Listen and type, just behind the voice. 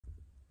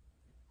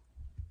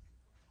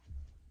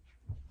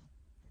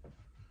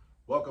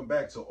Welcome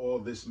back to All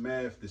This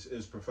Math. This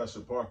is Professor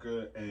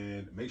Parker,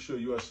 and make sure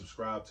you are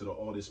subscribed to the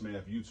All This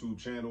Math YouTube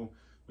channel.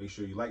 Make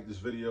sure you like this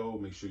video,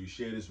 make sure you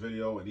share this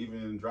video, and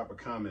even drop a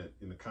comment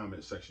in the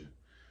comment section.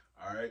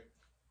 All right,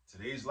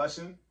 today's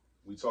lesson,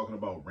 we're talking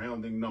about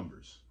rounding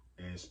numbers,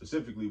 and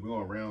specifically, we're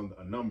gonna round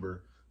a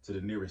number to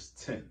the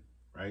nearest 10,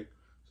 right?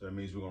 So that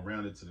means we're gonna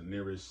round it to the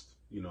nearest,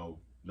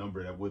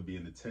 number that would be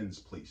in the tens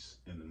place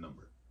in the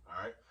number,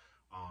 all right?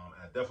 And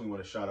I definitely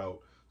wanna shout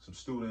out some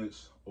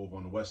students over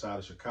on the west side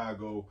of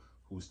Chicago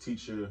whose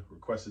teacher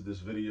requested this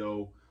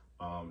video.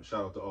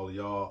 Shout out to all of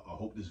y'all. I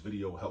hope this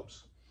video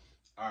helps.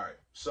 All right,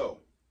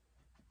 so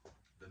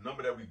the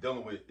number that we're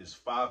dealing with is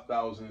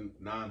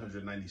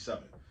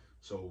 5,997.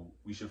 So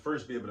we should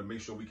first be able to make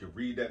sure we can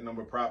read that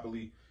number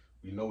properly.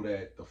 We know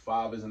that the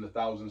 5 is in the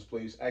thousands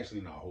place.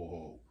 Actually, not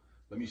hold.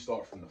 Let me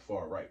start from the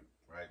far right,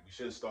 right? We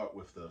should start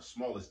with the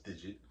smallest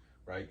digit,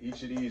 right?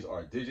 Each of these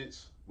are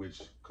digits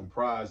which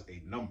comprise a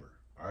number,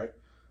 all right?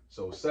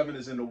 So 7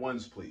 is in the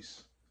ones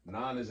place,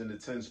 9 is in the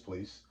tens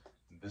place,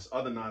 this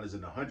other 9 is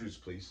in the hundreds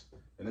place,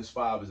 and this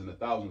 5 is in the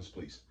thousands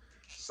place.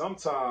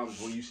 Sometimes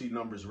when you see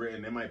numbers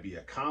written, there might be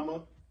a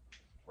comma,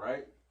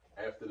 right?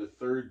 After the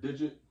third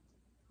digit,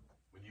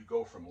 when you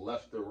go from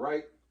left to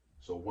right,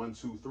 so 1,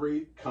 2,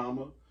 3,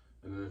 comma,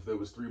 and then if there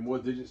was 3 more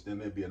digits, then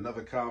there'd be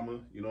another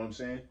comma, you know what I'm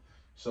saying?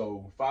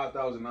 So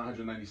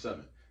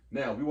 5,997.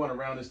 Now we want to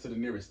round this to the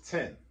nearest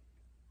 10,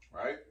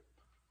 right?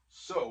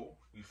 So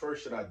we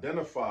first should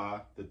identify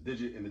the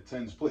digit in the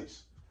tens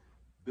place.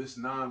 This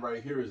 9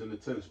 right here is in the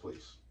tens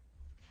place.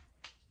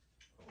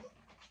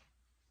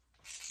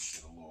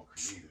 Get a little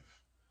creative.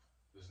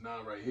 This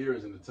 9 right here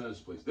is in the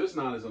tens place. This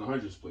 9 is in the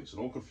hundreds place, so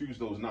don't confuse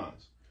those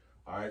 9s.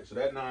 All right, so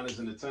that 9 is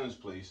in the tens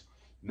place.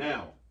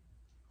 Now,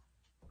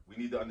 we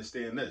need to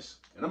understand this.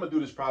 And I'm going to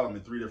do this problem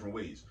in 3 different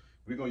ways.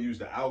 We're going to use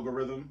the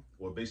algorithm,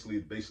 or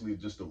basically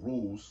just the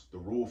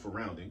rule for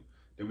rounding.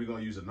 Then we're going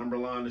to use a number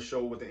line to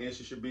show what the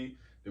answer should be.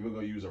 Then we're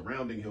going to use a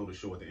rounding hill to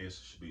show what the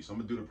answer should be. So I'm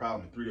going to do the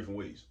problem in 3 different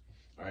ways.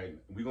 All right,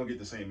 we're going to get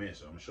the same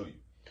answer. I'm going to show you.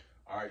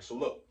 All right, so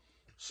look.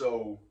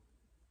 So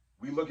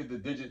we look at the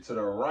digit to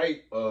the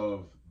right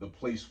of the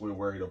place we're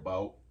worried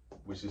about,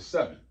 which is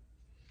 7.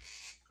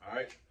 All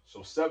right,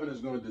 so 7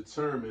 is going to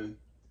determine,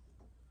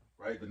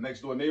 right, the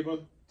next door neighbor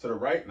to the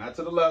right, not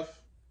to the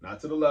left, not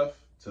to the left,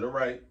 to the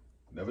right,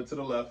 never to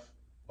the left,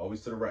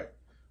 always to the right.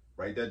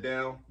 Write that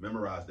down,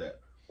 memorize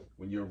that.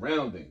 When you're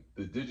rounding,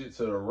 the digit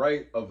to the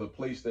right of the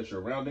place that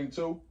you're rounding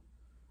to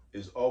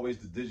is always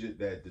the digit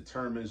that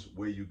determines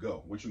where you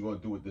go, what you're going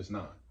to do with this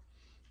 9.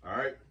 All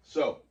right,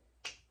 so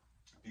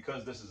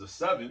because this is a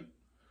 7,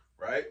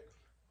 right,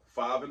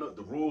 5 and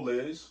the rule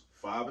is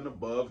 5 and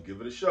above, give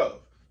it a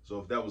shove. So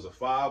if that was a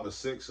 5, a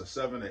 6, a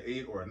 7, an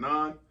 8, or a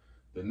 9,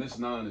 then this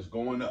 9 is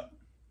going up.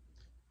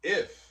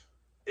 If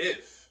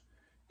it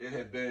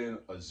had been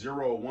a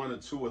 0, a 1, a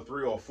 2, a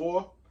 3, or a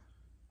 4,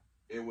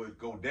 it would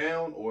go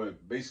down, or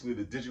basically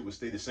the digit would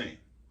stay the same,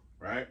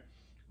 right?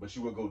 But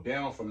you would go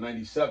down from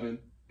 97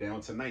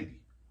 down to 90,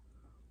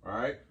 all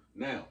right?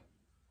 Now,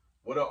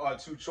 what are our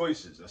 2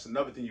 choices? That's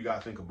another thing you got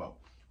to think about.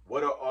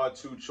 What are our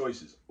 2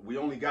 choices? We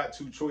only got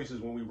 2 choices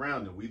when we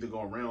round it. We're either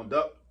going to round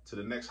up to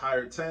the next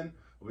higher 10,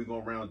 or we're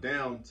going to round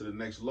down to the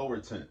next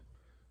lower 10.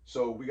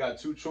 So we got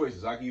 2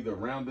 choices. I can either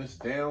round this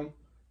down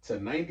to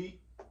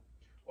 90,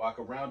 or I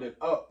can round it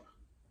up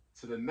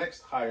to the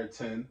next higher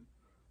 10,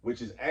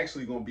 which is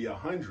actually going to be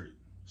 100.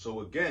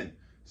 So again,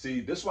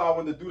 see, this is why I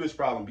wanted to do this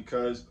problem,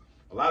 because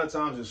a lot of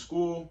times in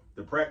school,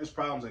 the practice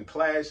problems in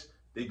class,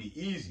 they be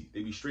easy,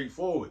 they be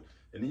straightforward.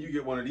 And then you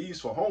get one of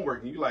these for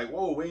homework and you're like,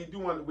 whoa, we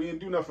ain't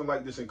do nothing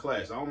like this in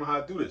class. I don't know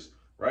how to do this,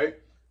 right?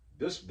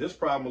 This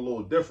problem a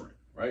little different,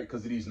 right?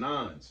 Because of these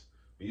 9s.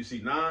 When you see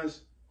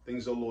 9s,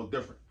 things are a little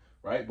different,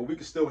 right? But we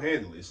can still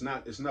handle it. It's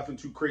nothing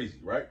too crazy,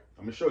 right?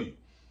 I'm gonna show you.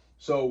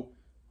 So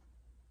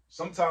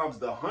sometimes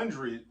the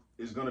 100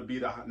 is going to be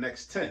the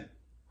next 10,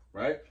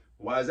 right?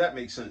 Why does that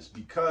make sense?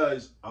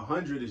 Because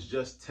 100 is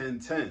just 10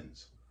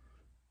 tens.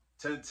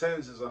 10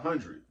 tens is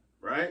 100,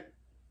 right?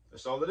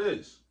 That's all it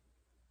is.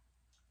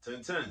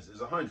 10 tens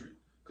is 100,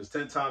 because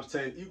 10 times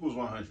 10 equals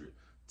 100.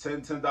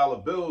 10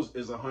 $10 bills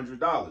is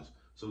 $100.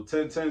 So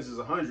 10 tens is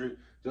 100,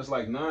 just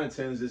like 9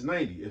 tens is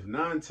 90. If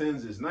 9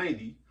 tens is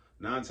 90,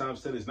 9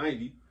 times 10 is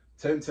 90,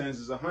 10 tens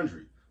is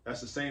 100.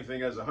 That's the same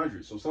thing as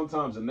 100. So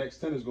sometimes the next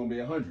 10 is going to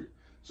be 100.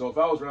 So if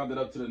I was rounded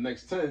up to the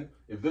next 10,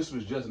 if this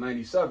was just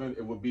 97,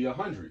 it would be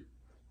 100.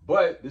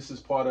 But this is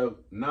part of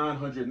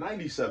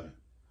 997.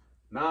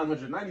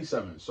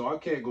 997. So I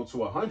can't go to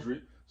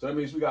 100. So that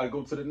means we got to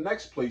go to the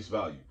next place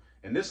value.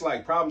 And this,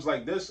 like problems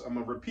like this, I'm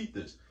going to repeat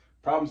this.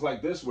 Problems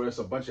like this where it's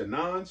a bunch of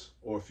 9s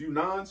or a few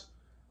 9s,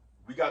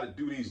 we got to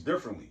do these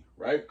differently,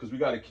 right? Because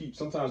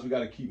sometimes we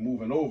got to keep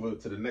moving over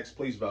to the next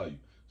place value.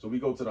 So we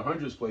go to the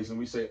hundreds place and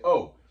we say,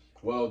 oh,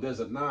 well, there's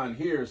a 9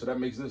 here. So that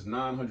makes this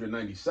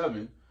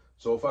 997.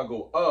 So if I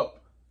go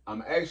up,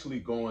 I'm actually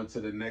going to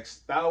the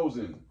next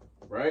 1,000,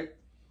 right?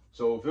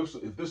 So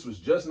if this was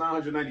just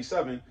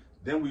 997,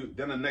 then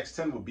the next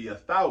 10 would be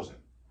 1,000.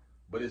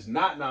 But it's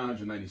not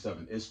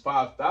 997, it's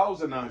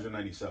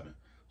 5,997.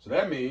 So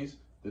that means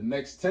the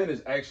next 10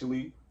 is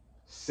actually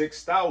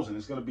 6,000.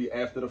 It's going to be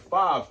after the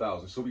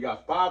 5,000. So we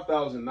got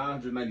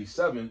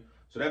 5,997.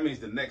 So that means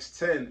the next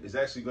 10 is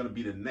actually going to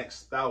be the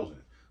next 1,000.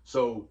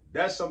 So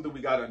that's something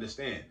we got to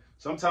understand.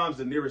 Sometimes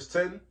the nearest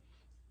 10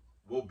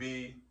 will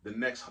be the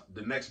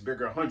next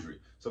bigger 100.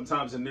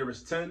 Sometimes the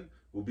nearest 10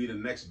 will be the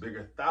next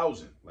bigger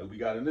 1,000, like we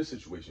got in this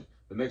situation.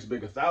 The next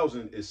bigger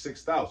 1,000 is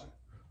 6,000.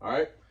 All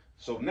right.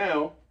 So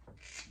now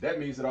that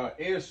means that our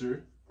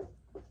answer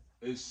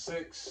is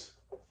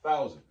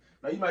 6,000.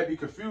 Now you might be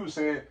confused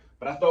saying,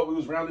 but I thought we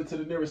was rounding to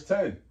the nearest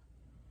 10.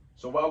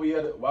 So why do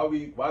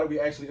we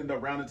actually end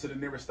up rounding to the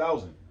nearest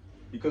 1,000?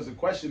 Because the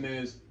question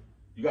is,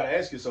 you got to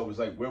ask yourself, is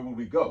like, where will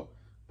we go?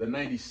 The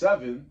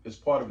 97 is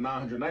part of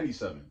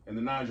 997, and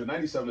the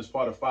 997 is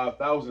part of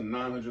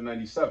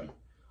 5,997.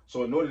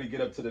 So in order to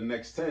get up to the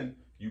next 10,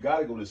 you got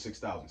to go to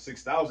 6,000.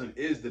 6,000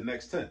 is the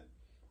next 10.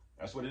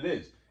 That's what it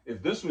is.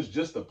 If this was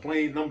just a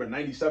plain number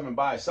 97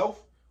 by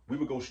itself, we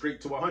would go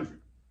straight to 100.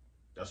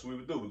 That's what we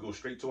would do. We'd go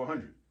straight to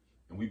 100,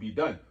 and we'd be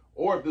done.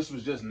 Or if this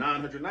was just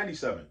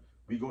 997,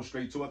 we go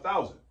straight to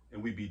 1,000,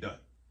 and we'd be done,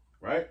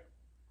 right?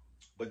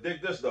 But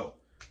dig this, though.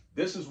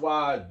 This is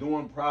why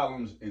doing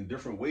problems in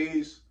different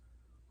ways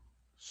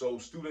so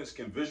students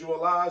can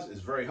visualize is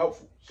very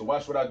helpful. So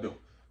watch what I do.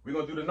 We're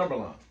going to do the number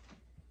line.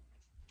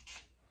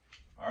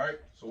 All right,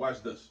 so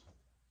watch this.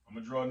 I'm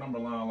going to draw a number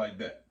line like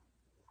that.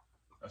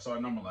 That's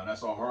our number line.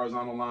 That's our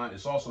horizontal line.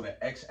 It's also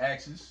the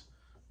x-axis.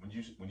 When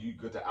you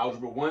get to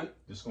algebra 1,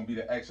 this is going to be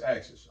the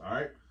x-axis, all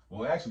right?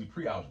 Well, actually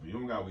pre-algebra. You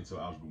don't got to wait till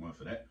algebra 1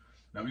 for that.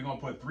 Now we're going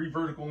to put 3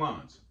 vertical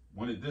lines.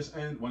 One at this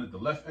end, one at the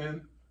left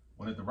end,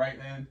 one at the right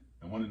end,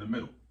 and one in the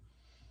middle.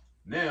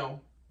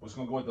 Now, what's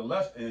going to go at the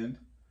left end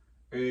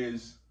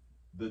is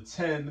the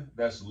 10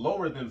 that's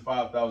lower than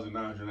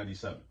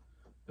 5,997.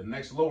 The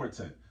next lower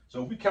 10.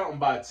 So if we count them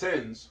by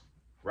 10s,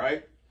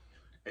 right?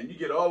 And you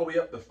get all the way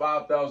up to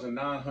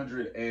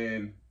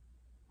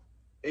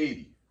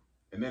 5,980.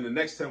 And then the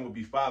next 10 would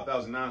be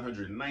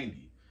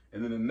 5,990.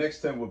 And then the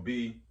next 10 would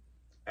be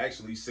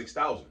actually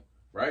 6,000,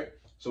 right?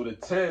 So the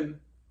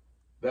 10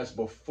 that's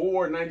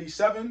before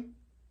 97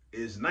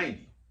 is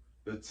 90.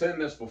 The 10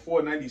 that's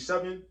before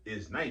 97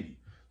 is 90.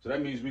 So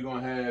that means we're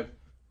going to have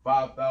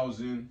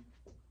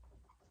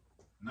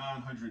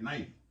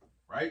 5,990,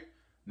 right?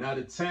 Now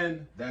the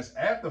 10 that's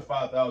after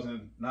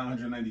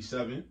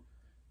 5,997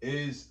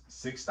 is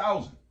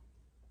 6,000.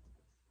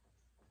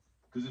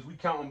 Because if we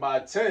count them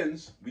by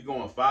 10s, we're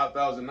going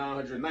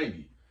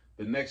 5,990.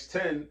 The next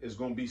 10 is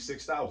going to be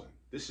 6,000.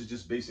 This is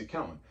just basic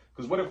counting.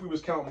 Because what if we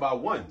was counting by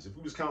ones? If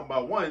we was counting by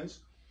ones,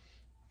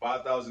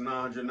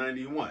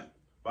 5,991,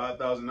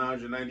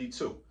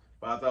 5,992,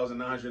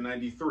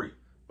 5,993,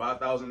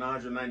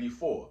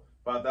 5,994,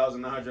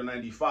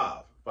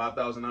 5,995,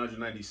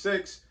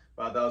 5,996,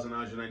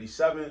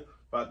 5,997,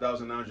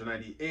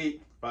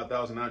 5,998,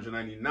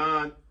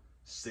 5,999,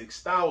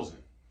 6,000.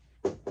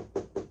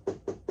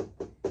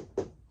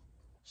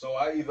 So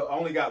I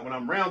only got, when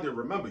I'm rounded,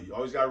 remember, you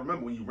always got to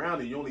remember, when you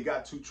round it, you only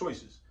got 2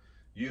 choices.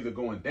 You're either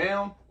going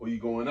down or you're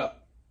going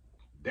up.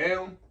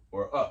 Down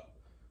or up.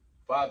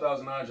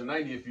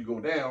 5,990 if you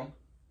go down,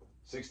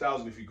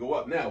 6,000 if you go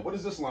up. Now, what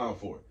is this line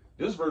for?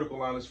 This vertical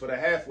line is for the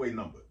halfway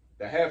number,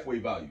 the halfway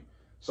value.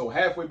 So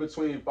halfway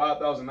between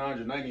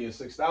 5,990 and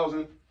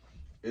 6,000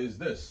 is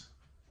this,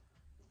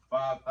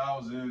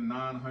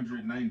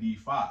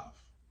 5,995.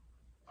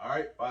 All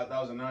right,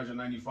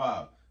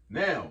 5,995.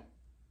 Now,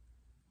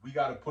 we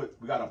gotta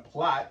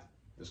plot.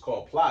 It's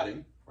called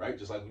plotting, right?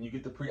 Just like when you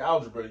get to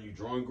pre-algebra and you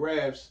drawing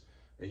graphs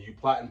and you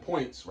plotting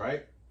points,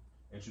 right?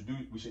 We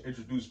should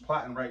introduce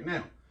plotting right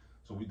now.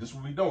 So this is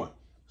what we're doing.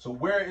 So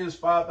where is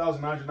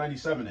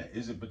 5,997 at?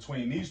 Is it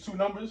between these 2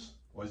 numbers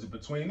or is it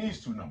between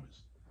these 2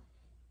 numbers?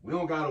 We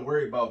don't got to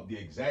worry about the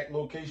exact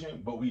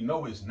location, but we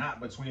know it's not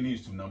between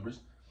these 2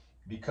 numbers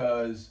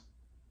because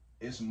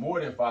it's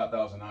more than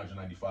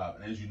 5,995.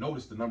 And as you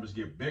notice, the numbers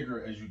get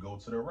bigger as you go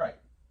to the right.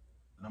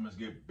 The numbers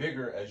get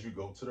bigger as you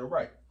go to the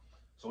right.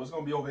 So it's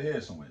going to be over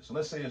here somewhere. So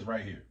let's say it's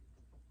right here.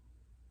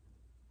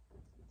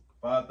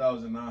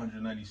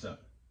 5,997.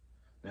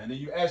 Now then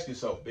you ask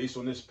yourself, based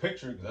on this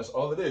picture, because that's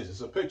all it is,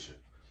 it's a picture,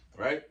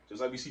 right?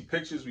 Just like we see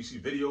pictures, we see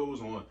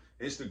videos on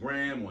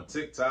Instagram, on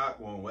TikTok,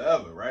 on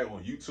wherever, right?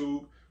 On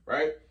YouTube,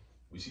 right?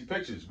 We see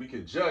pictures. We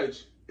can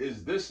judge,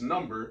 is this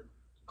number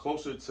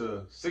closer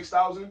to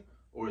 6,000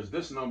 or is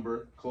this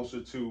number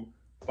closer to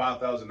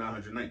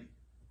 5,990?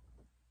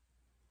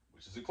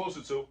 Which is it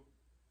closer to?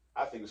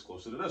 I think it's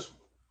closer to this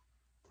one,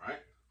 right?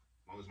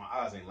 As long as my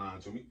eyes ain't lying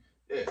to me.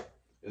 Yeah,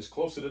 it's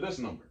closer to this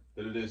number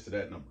than it is to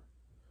that number.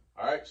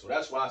 All right, so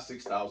that's why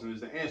 6,000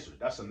 is the answer.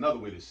 That's another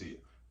way to see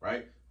it,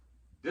 right?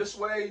 This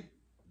way,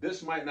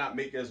 this might not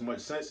make as much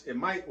sense. It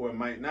might or it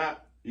might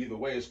not. Either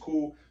way, it's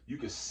cool. You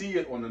can see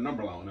it on the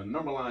number line. On the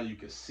number line, you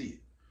can see it.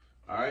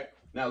 All right,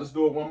 now let's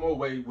do it one more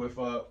way with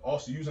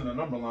also using the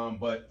number line,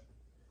 but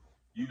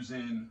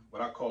using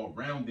what I call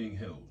rounding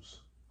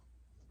hills.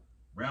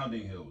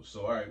 Rounding hills.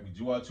 So, all right, we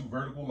drew our 2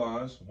 vertical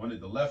lines, one at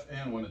the left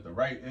end, one at the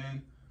right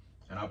end,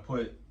 and I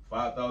put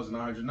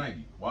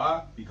 5,990.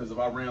 Why? Because if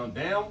I round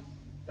down,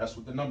 that's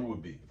what the number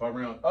would be. If I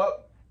round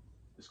up,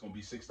 it's going to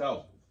be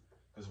 6,000.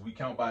 Because if we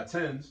count by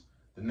tens,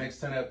 the next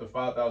 10 after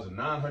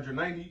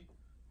 5,990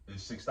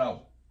 is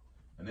 6,000.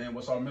 And then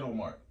what's our middle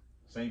mark?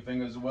 Same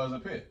thing as it was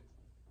up here.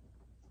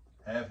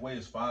 Halfway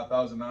is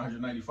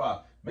 5,995.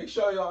 Make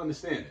sure y'all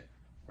understand it,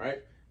 right?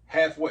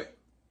 Halfway.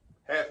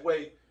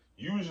 Halfway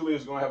usually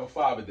is going to have a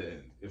 5 at the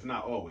end, if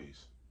not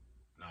always.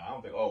 No, I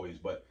don't think always,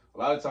 but a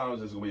lot of times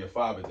there's going to be a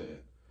 5 at the end.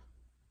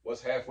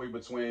 What's halfway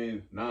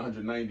between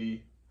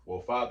 990,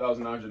 well,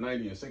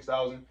 5,990 and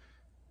 6,000?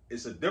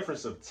 It's a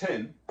difference of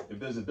 10. If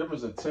there's a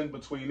difference of 10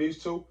 between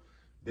these two,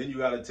 then you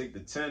got to take the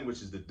 10,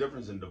 which is the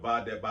difference, and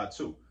divide that by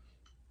 2.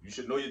 You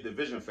should know your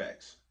division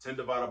facts. 10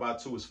 divided by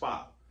 2 is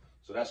 5.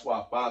 So that's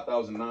why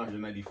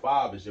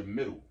 5,995 is your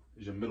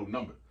middle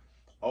number.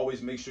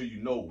 Always make sure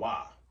you know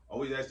why.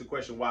 Always ask the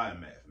question why in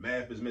math.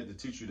 Math is meant to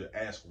teach you to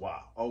ask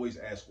why. Always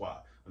ask why.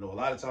 I know a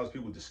lot of times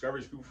people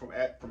discourage people from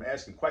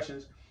asking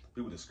questions.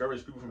 People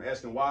discourage people from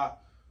asking why.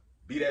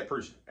 Be that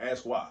person.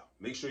 Ask why.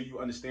 Make sure you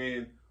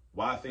understand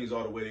why things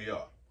are the way they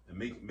are, and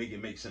make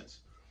it make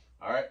sense.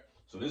 All right.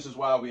 So this is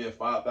why we have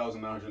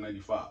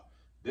 5,995.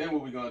 Then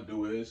what we're gonna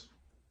do is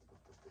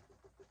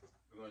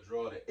we're gonna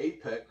draw the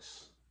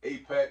apex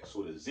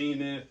or the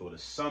zenith or the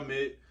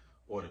summit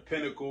or the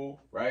pinnacle,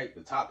 right?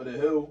 The top of the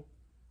hill,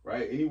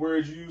 right? Any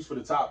words you use for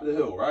the top of the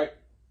hill, right?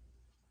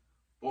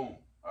 Boom.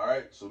 All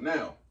right. So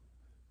now,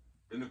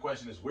 then the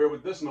question is, where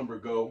would this number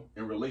go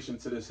in relation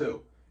to this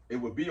hill? It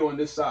would be on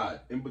this side,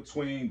 in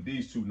between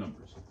these two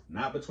numbers,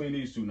 not between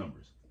these two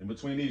numbers, in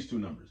between these two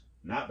numbers,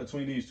 not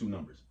between these two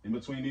numbers, in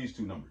between these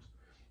two numbers,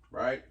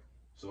 right?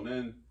 So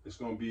then it's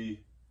going to be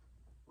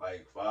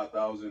like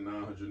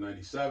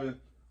 5,997.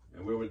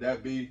 And where would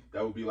that be?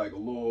 That would be like a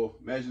little,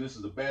 imagine this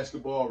is a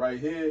basketball right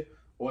here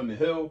on the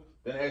hill.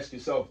 Then ask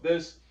yourself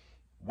this,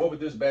 what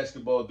would this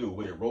basketball do?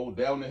 Would it roll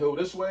down the hill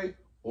this way,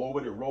 or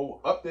would it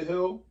roll up the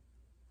hill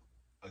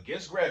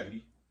against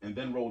gravity and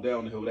then roll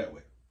down the hill that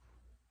way?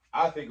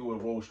 I think it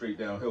would roll straight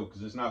downhill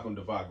because it's not going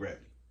to defy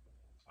gravity.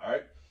 All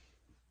right.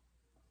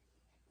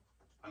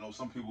 I know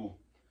some people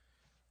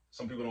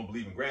don't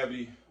believe in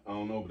gravity. I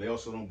don't know, but they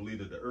also don't believe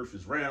that the earth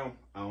is round.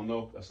 I don't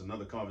know. That's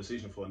another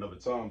conversation for another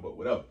time, but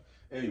whatever.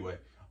 Anyway,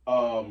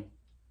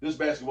 this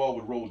basketball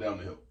would roll down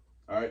the hill.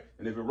 All right.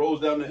 And if it rolls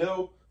down the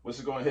hill, what's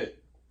it going to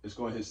hit? It's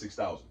going to hit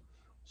 6,000.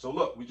 So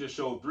look, we just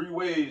showed 3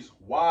 ways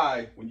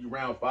why when you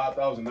round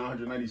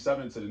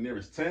 5,997 to the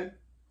nearest 10,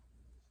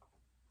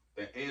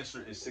 the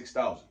answer is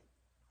 6,000.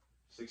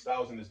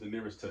 6,000 is the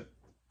nearest 10,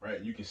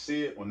 right? You can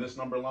see it on this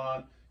number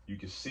line. You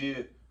can see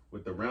it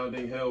with the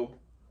rounding hill.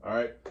 All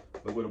right.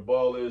 Look where the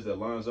ball is. That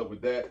lines up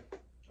with that.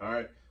 All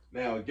right.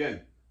 Now,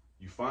 again,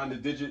 you find the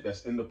digit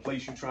that's in the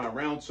place you're trying to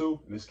round to.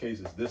 In this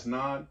case, it's this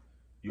 9.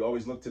 You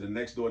always look to the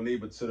next door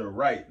neighbor to the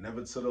right,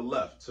 never to the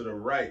left, to the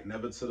right,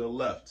 never to the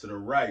left, to the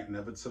right,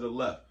 never to the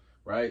left,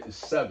 right? It's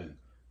 7.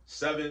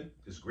 7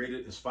 is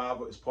graded, it's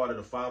 5, it's part of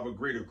the 5 or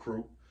greater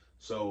crew.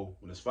 So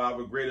when it's 5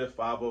 or greater,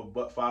 5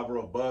 or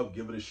above,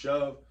 give it a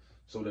shove.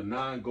 So the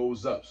 9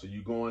 goes up. So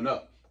you're going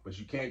up, but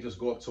you can't just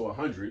go up to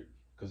 100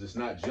 because it's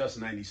not just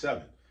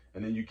 97.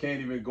 And then you can't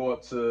even go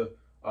up to,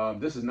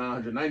 this is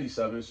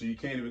 997. So you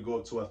can't even go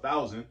up to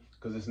 1,000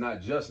 because it's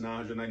not just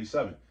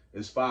 997.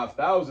 It's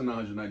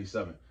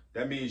 5,997.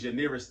 That means your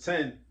nearest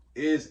 10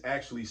 is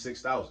actually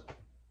 6,000.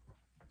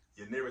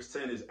 Your nearest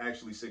 10 is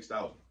actually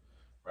 6,000,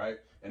 right?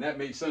 And that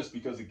makes sense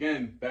because,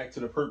 again, back to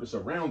the purpose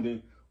of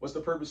rounding. What's the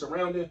purpose of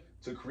rounding?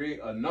 To create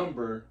a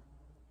number,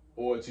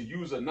 or to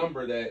use a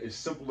number that is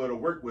simpler to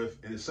work with,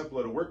 and it's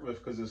simpler to work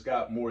with because it's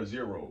got more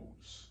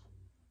zeros.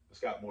 It's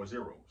got more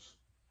zeros.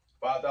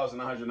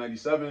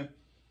 5,997,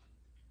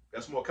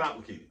 that's more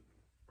complicated,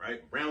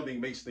 right? Rounding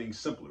makes things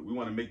simpler. We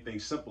want to make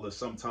things simpler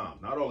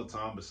sometimes. Not all the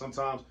time, but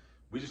sometimes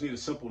we just need a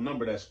simple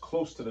number that's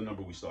close to the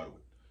number we started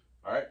with,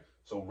 all right?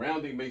 So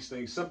rounding makes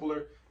things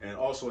simpler. And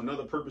also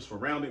another purpose for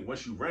rounding,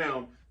 once you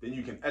round, then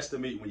you can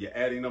estimate when you're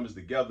adding numbers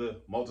together,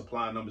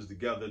 multiplying numbers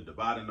together,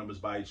 dividing numbers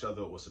by each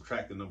other, or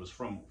subtracting numbers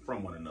from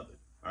one another,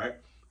 all right?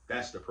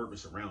 That's the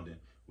purpose of rounding.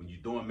 When you're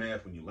doing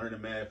math, when you're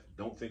learning math,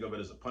 don't think of it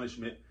as a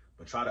punishment,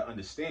 but try to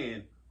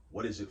understand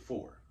what is it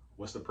for?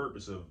 What's the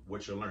purpose of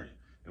what you're learning?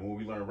 And when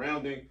we learn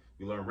rounding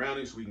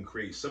so we can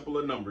create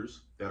simpler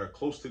numbers that are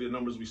close to the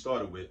numbers we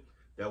started with,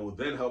 that will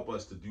then help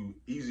us to do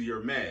easier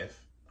math,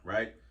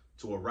 right?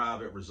 To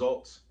arrive at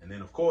results. And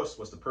then, of course,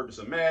 what's the purpose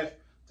of math?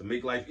 To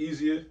make life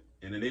easier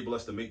and enable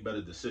us to make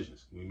better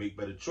decisions. When we make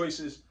better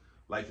choices,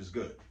 life is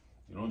good.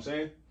 You know what I'm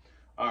saying?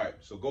 All right,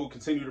 so go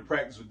continue to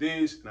practice with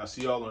these, and I'll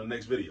see y'all on the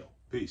next video.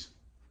 Peace.